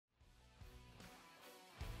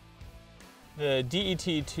The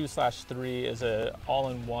DET2/3 is an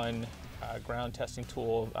all-in-one ground testing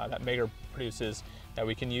tool that Megger produces that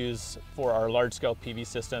we can use for our large-scale PV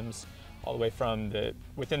systems, all the way from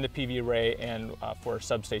within the PV array and for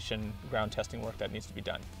substation ground testing work that needs to be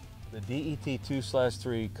done. The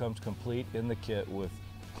DET2/3 comes complete in the kit with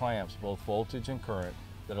clamps, both voltage and current,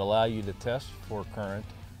 that allow you to test for current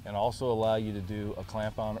and also allow you to do a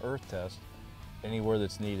clamp-on earth test anywhere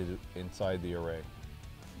that's needed inside the array.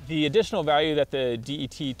 The additional value that the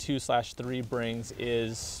DET2/3 brings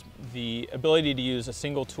is the ability to use a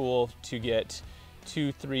single tool to get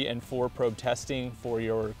 2, 3, and 4 probe testing for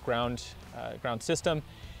your ground system.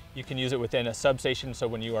 You can use it within a substation, so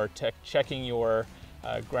when you are checking your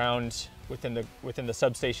ground within the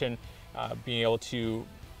substation, being able to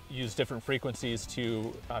use different frequencies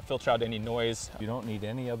to filter out any noise. You don't need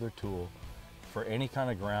any other tool for any kind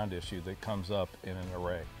of ground issue that comes up in an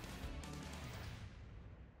array.